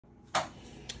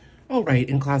All right,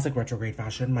 in classic retrograde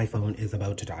fashion, my phone is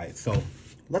about to die. So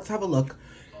let's have a look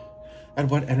at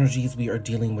what energies we are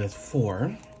dealing with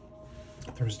for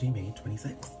Thursday, May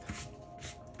 26th.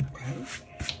 Okay.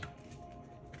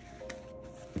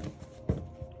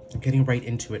 I'm getting right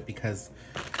into it because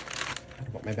I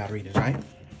don't want my battery to die.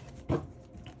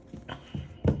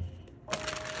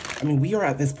 I mean, we are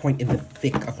at this point in the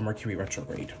thick of Mercury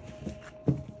retrograde.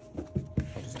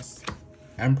 What is this?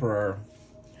 Emperor.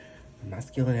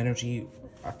 Masculine energy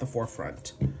at the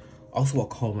forefront. Also a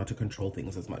call not to control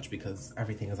things as much because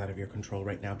everything is out of your control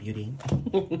right now, beauty.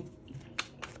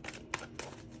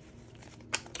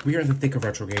 We are in the thick of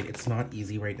retrograde. It's not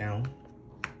easy right now.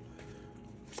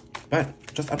 But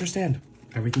just understand,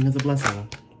 everything is a blessing.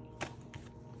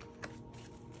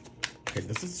 Okay,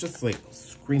 this is just like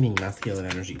screaming masculine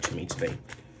energy to me today.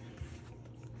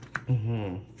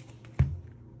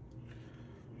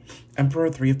 Emperor,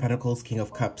 Three of Pentacles, King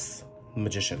of Cups,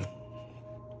 Magician.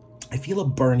 I feel a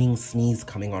burning sneeze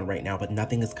coming on right now, but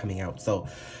nothing is coming out. So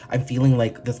I'm feeling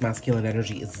like this masculine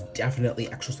energy is definitely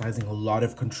exercising a lot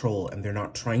of control and they're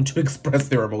not trying to express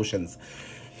their emotions.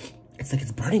 It's like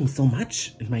it's burning so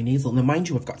much in my nasal. Now, mind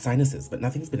you, I've got sinuses, but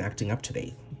nothing's been acting up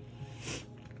today.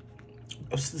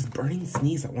 It's this burning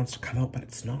sneeze that wants to come out, but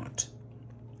it's not.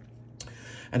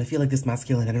 And I feel like this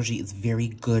masculine energy is very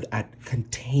good at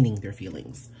containing their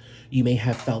feelings. You may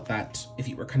have felt that if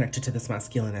you were connected to this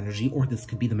masculine energy, or this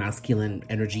could be the masculine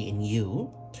energy in you,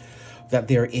 that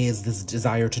there is this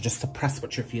desire to just suppress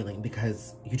what you're feeling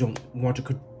because you don't want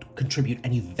to attribute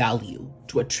any value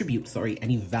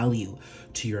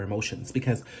to your emotions.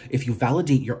 Because if you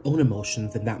validate your own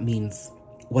emotions, then that means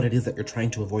what it is that you're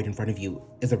trying to avoid in front of you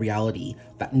is a reality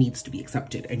that needs to be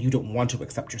accepted, and you don't want to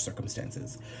accept your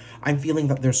circumstances. I'm feeling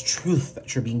that there's truth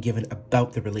that you're being given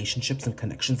about the relationships and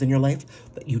connections in your life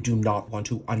that you do not want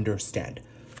to understand.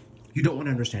 You don't want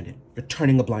to understand it. You're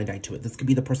turning a blind eye to it. This could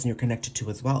be the person you're connected to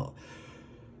as well.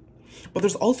 But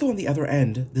there's also on the other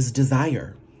end, this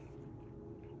desire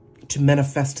to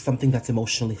manifest something that's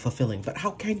emotionally fulfilling. But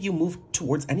how can you move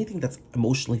towards anything that's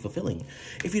emotionally fulfilling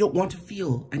if you don't want to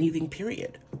feel anything,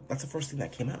 period? That's the first thing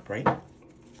that came up, right?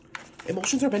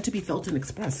 Emotions are meant to be felt and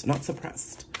expressed, not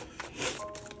suppressed.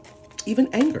 Even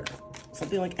anger.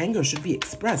 Something like anger should be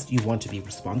expressed. You want to be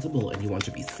responsible and you want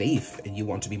to be safe and you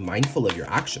want to be mindful of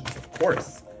your actions, of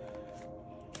course.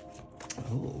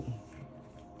 Oh.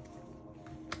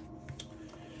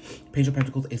 Page of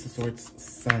Pentacles, Ace of Swords,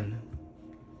 Sun.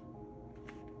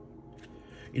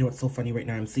 You know what's so funny right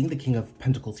now? I'm seeing the King of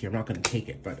Pentacles here. I'm not going to take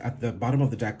it, but at the bottom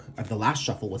of the deck, at the last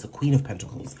shuffle, was a Queen of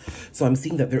Pentacles. So I'm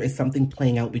seeing that there is something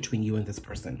playing out between you and this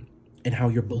person and how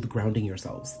you're both grounding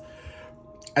yourselves.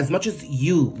 As much as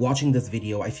you watching this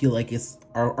video, I feel like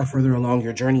are further along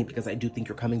your journey because I do think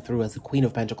you're coming through as a Queen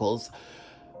of Pentacles.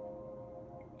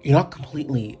 You're not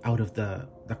completely out of the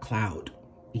cloud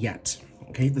yet,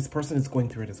 okay? This person is going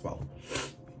through it as well.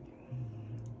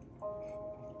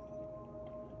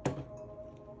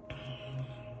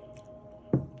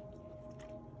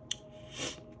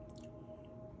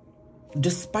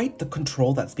 Despite the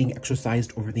control that's being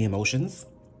exercised over the emotions,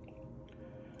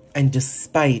 and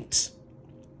despite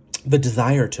the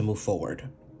desire to move forward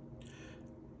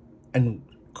and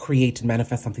create and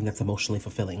manifest something that's emotionally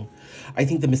fulfilling, I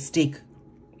think the mistake,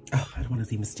 I don't want to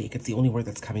say mistake, it's the only word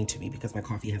that's coming to me because my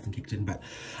coffee hasn't kicked in, but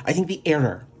I think the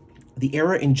error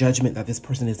in judgment that this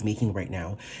person is making right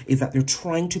now is that they're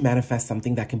trying to manifest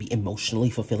something that can be emotionally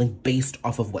fulfilling based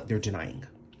off of what they're denying.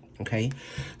 Okay,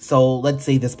 so let's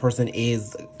say this person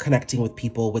is connecting with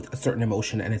people with a certain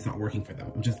emotion and it's not working for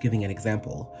them. I'm just giving an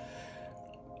example.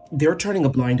 They're turning a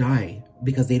blind eye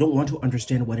because they don't want to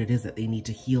understand what it is that they need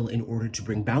to heal in order to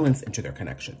bring balance into their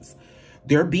connections.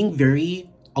 They're being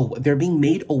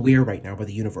made aware right now by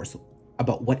the universe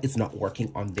about what is not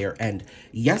working on their end.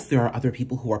 Yes, there are other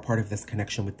people who are part of this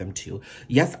connection with them too.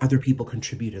 Yes, other people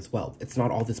contribute as well. It's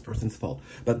not all this person's fault,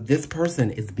 but this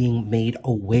person is being made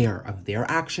aware of their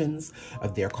actions,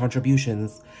 of their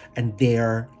contributions, and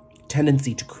their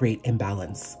tendency to create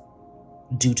imbalance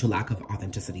due to lack of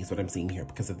authenticity is what I'm seeing here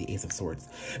because of the Ace of Swords.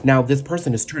 Now, this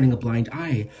person is turning a blind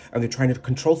eye and they're trying to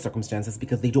control circumstances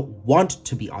because they don't want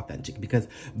to be authentic, because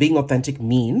being authentic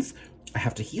means I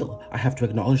have to heal. I have to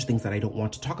acknowledge things that I don't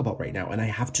want to talk about right now. And I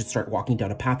have to start walking down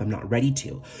a path I'm not ready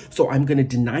to. So I'm going to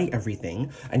deny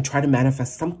everything and try to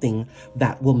manifest something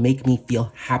that will make me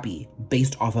feel happy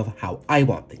based off of how I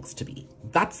want things to be.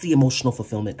 That's the emotional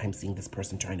fulfillment I'm seeing this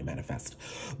person trying to manifest.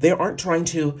 They aren't trying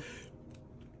to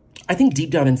I think deep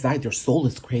down inside, their soul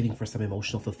is craving for some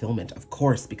emotional fulfillment, of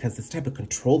course, because this type of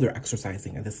control they're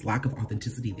exercising and this lack of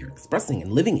authenticity they're expressing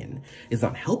and living in is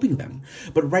not helping them.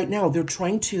 But right now, they're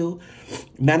trying to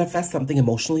manifest something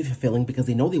emotionally fulfilling because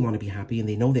they know they want to be happy and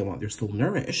they know they want their soul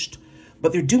nourished,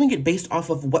 but they're doing it based off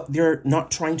of what they're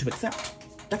not trying to accept.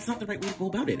 That's not the right way to go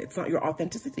about it. It's not your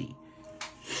authenticity.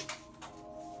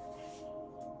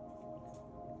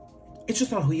 It's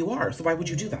just not who you are. So why would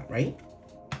you do that, right?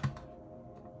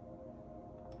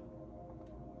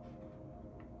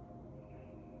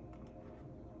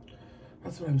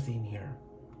 That's what I'm seeing here.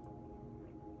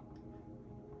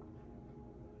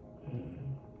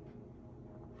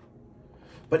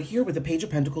 But here with the Page of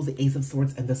Pentacles, the Ace of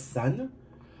Swords, and the Sun,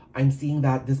 I'm seeing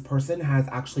that this person has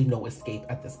actually no escape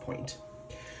at this point.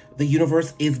 The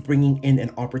universe is bringing in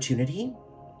an opportunity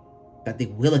that they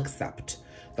will accept,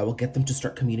 that will get them to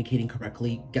start communicating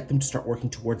correctly, get them to start working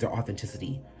towards their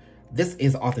authenticity. This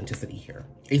is authenticity here.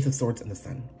 Ace of Swords and the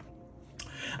Sun.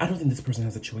 I don't think this person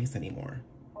has a choice anymore.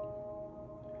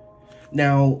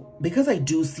 Now, because I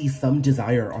do see some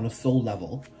desire on a soul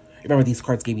level, remember these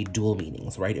cards gave me dual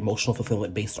meanings, right? Emotional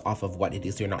fulfillment based off of what it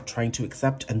is you're not trying to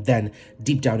accept, and then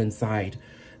deep down inside,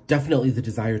 definitely the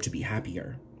desire to be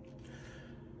happier.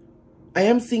 I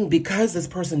am seeing, because this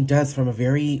person does from a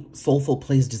very soulful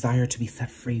place desire to be set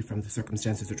free from the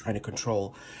circumstances they're trying to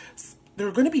control, there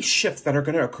are going to be shifts that are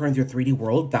going to occur in their 3D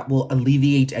world that will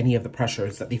alleviate any of the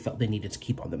pressures that they felt they needed to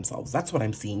keep on themselves. That's what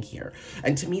I'm seeing here.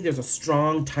 And to me, there's a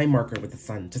strong time marker with the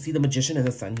Sun. To see the Magician and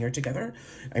the Sun here together,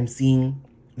 I'm seeing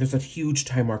there's a huge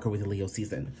time marker with the Leo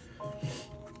season.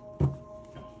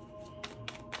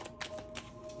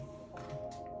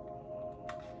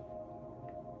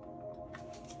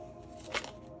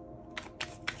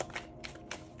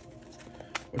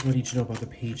 What do I need to know about the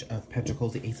Page of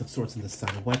Pentacles, the Ace of Swords, and the Sun?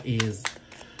 What is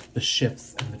the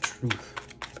shifts and the truth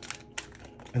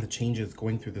and the changes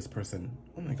going through this person?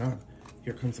 Oh my God.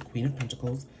 Here comes the Queen of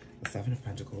Pentacles, the Seven of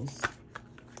Pentacles.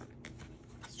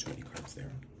 There's too many cards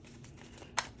there.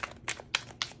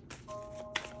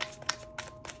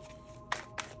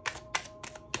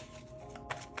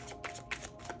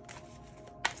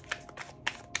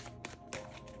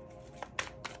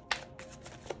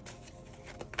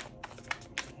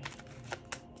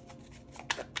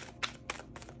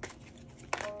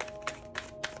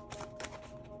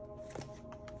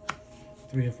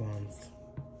 Three of Wands.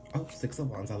 Oh, Six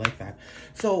of Wands. I like that.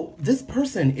 So this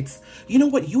person, you know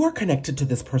what? You are connected to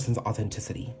this person's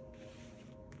authenticity.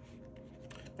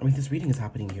 I mean, this reading is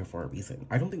happening here for a reason.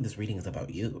 I don't think this reading is about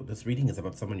you. This reading is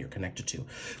about someone you're connected to.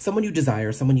 Someone you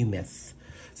desire, someone you miss,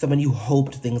 someone you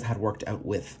hoped things had worked out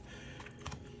with.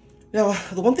 Now,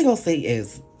 the one thing I'll say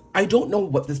is, I don't know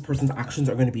what this person's actions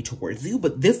are going to be towards you,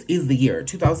 but this is the year,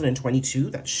 2022,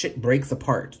 that shit breaks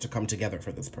apart to come together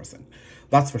for this person.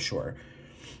 That's for sure.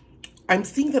 I'm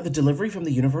seeing that the delivery from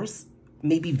the universe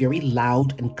may be very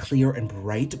loud and clear and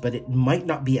bright, but it might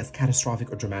not be as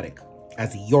catastrophic or dramatic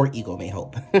as your ego may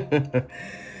hope.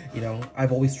 You know,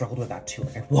 I've always struggled with that too.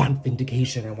 Like, I want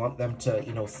vindication. I want them to,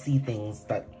 you know, see things.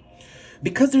 But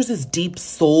because there's this deep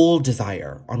soul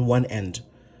desire on one end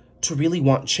to really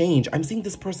want change, I'm seeing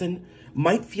this person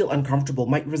might feel uncomfortable,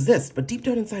 might resist, but deep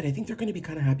down inside, I think they're going to be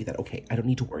kind of happy that, okay, I don't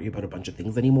need to worry about a bunch of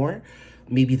things anymore.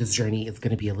 Maybe this journey is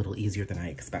going to be a little easier than I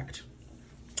expect.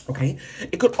 Okay,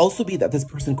 it could also be that this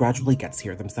person gradually gets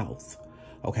here themselves.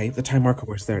 Okay, the time marker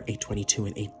was there at 8:22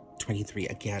 and 8:23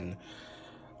 again.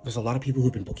 There's a lot of people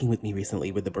who've been booking with me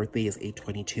recently with the birthday is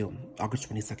 8/22, August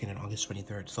 22nd and August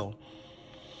 23rd. So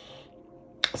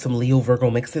some Leo Virgo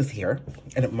mixes here.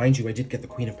 And mind you, I did get the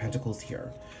Queen of Pentacles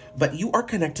here. But you are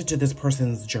connected to this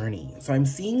person's journey. So I'm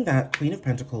seeing that Queen of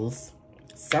Pentacles,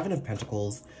 Seven of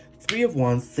Pentacles, Three of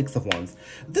Wands, Six of Wands.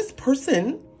 This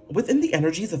person, within the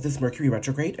energies of this Mercury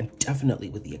retrograde, and definitely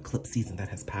with the eclipse season that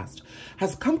has passed,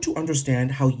 has come to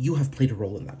understand how you have played a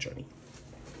role in that journey.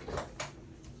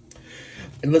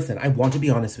 And listen, I want to be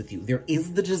honest with you. There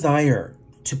is the desire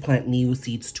to plant new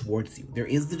seeds towards you. There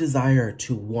is the desire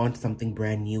to want something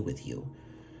brand new with you.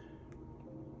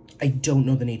 I don't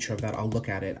know the nature of that. I'll look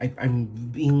at it. I'm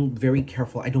being very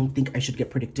careful. I don't think I should get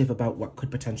predictive about what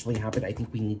could potentially happen. I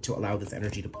think we need to allow this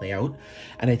energy to play out.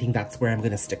 And I think that's where I'm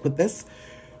going to stick with this.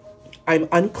 I'm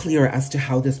unclear as to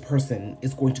how this person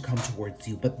is going to come towards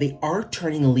you, but they are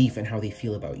turning a leaf in how they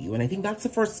feel about you. And I think that's the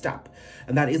first step.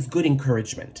 And that is good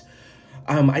encouragement.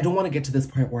 I don't want to get to this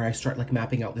point where I start like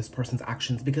mapping out this person's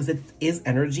actions, because it is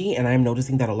energy. And I'm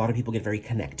noticing that a lot of people get very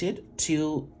connected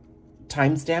to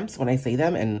timestamps when I say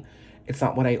them. And it's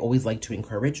not what I always like to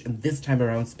encourage. And this time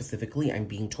around specifically, I'm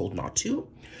being told not to.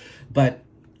 But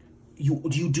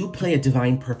you do play a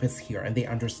divine purpose here, and they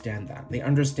understand that. They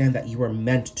understand that you are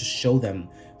meant to show them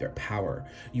their power.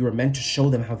 You are meant to show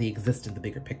them how they exist in the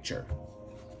bigger picture.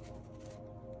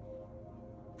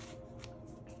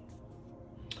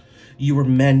 You were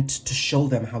meant to show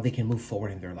them how they can move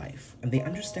forward in their life. And they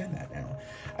understand that now.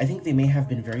 I think they may have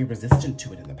been very resistant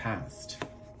to it in the past.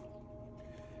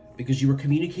 Because you were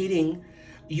communicating,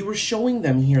 you were showing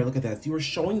them here, look at this. You were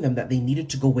showing them that they needed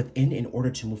to go within in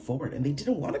order to move forward. And they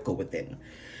didn't want to go within.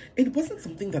 It wasn't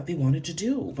something that they wanted to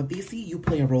do. But they see you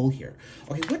play a role here.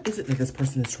 Okay, what is it that this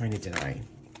person is trying to deny?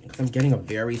 Because I'm getting a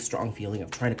very strong feeling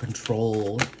of trying to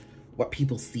control what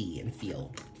people see and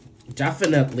feel.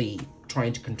 Definitely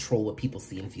trying to control what people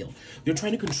see and feel. They're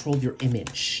trying to control your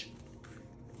image.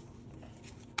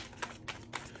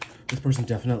 This person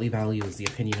definitely values the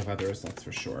opinion of others, that's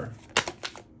for sure.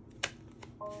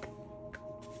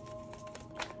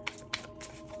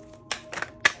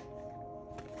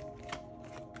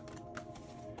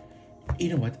 You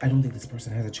know what? I don't think this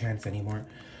person has a chance anymore.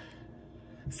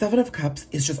 Seven of Cups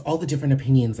is just all the different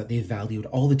opinions that they've valued,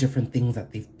 all the different things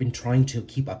that they've been trying to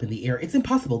keep up in the air. It's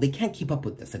impossible. They can't keep up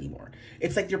with this anymore.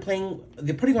 It's like they're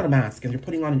putting on a mask and they're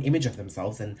putting on an image of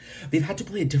themselves, and they've had to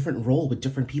play a different role with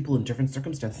different people in different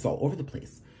circumstances all over the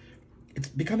place. It's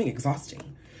becoming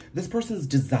exhausting. This person's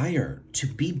desire to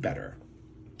be better,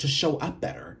 to show up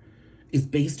better, is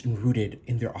based and rooted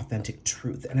in their authentic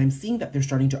truth. And I'm seeing that they're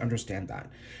starting to understand that.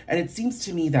 And it seems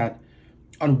to me that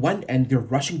on one end, they're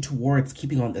rushing towards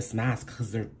keeping on this mask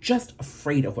because they're just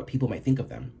afraid of what people might think of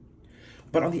them.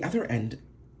 But on the other end,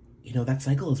 you know, that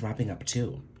cycle is wrapping up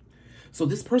too. So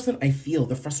this person, I feel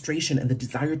the frustration and the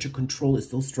desire to control is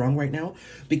so strong right now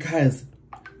because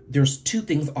there's two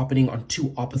things happening on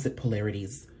two opposite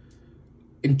polarities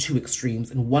in two extremes.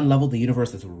 In one level, the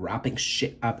universe is wrapping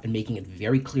shit up and making it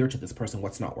very clear to this person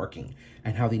what's not working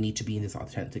and how they need to be in this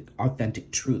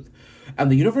authentic truth. And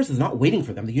the universe is not waiting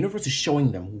for them. The universe is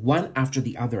showing them one after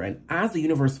the other. And as the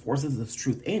universe forces this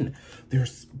truth in, they're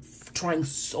trying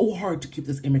so hard to keep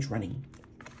this image running.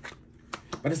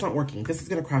 But it's not working. This is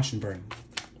going to crash and burn.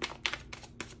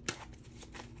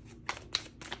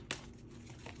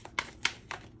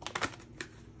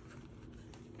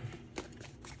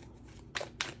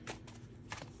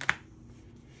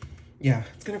 Yeah,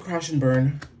 it's going to crash and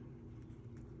burn.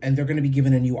 And they're going to be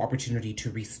given a new opportunity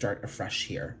to restart afresh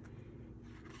here.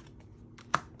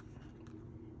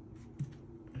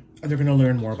 And they're going to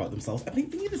learn more about themselves. I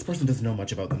think this person doesn't know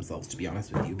much about themselves, to be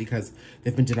honest with you, because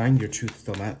they've been denying their truth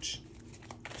so much.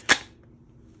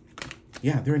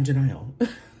 Yeah, they're in denial.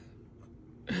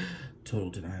 Total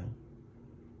denial.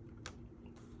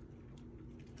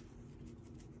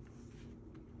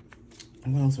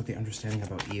 And what else are they understanding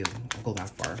about you? I'll go that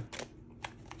far.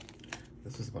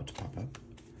 This was about to pop up.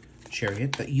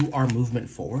 Chariot, that you are movement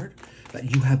forward,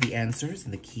 that you have the answers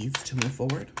and the keys to move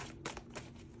forward.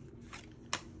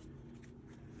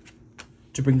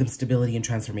 To bring them stability and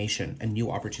transformation and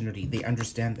new opportunity. They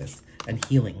understand this. And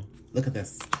healing. Look at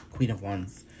this. Queen of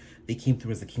Wands. They came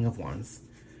through as the King of Wands.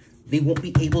 They won't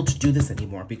be able to do this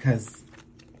anymore because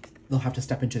they'll have to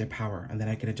step into their power. And then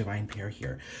I get a divine pair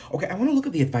here. Okay, I want to look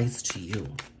at the advice to you.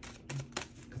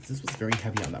 Because this was very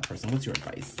heavy on that person. What's your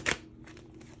advice?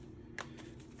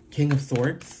 King of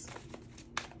Swords.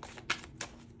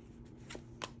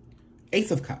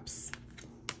 Ace of Cups.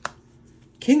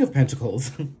 King of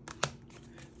Pentacles.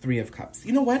 Three of Cups.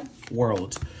 You know what?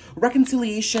 World.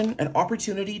 Reconciliation and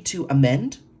opportunity to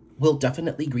amend will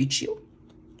definitely greet you.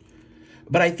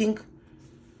 But I think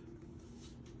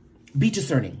be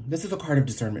discerning. This is a card of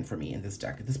discernment for me in this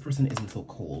deck. This person isn't so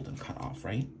cold and cut off,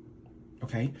 right?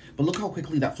 Okay? But look how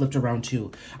quickly that flipped around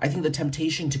too. I think the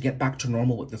temptation to get back to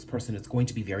normal with this person is going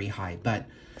to be very high. But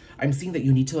I'm seeing that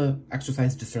you need to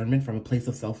exercise discernment from a place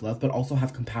of self-love, but also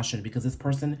have compassion because this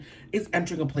person is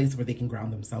entering a place where they can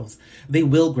ground themselves. They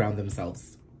will ground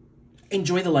themselves.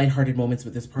 Enjoy the lighthearted moments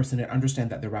with this person and understand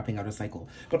that they're wrapping out a cycle.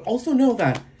 But also know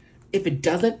that if it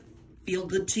doesn't feel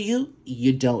good to you,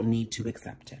 you don't need to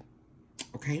accept it.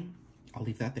 Okay? I'll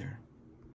leave that there.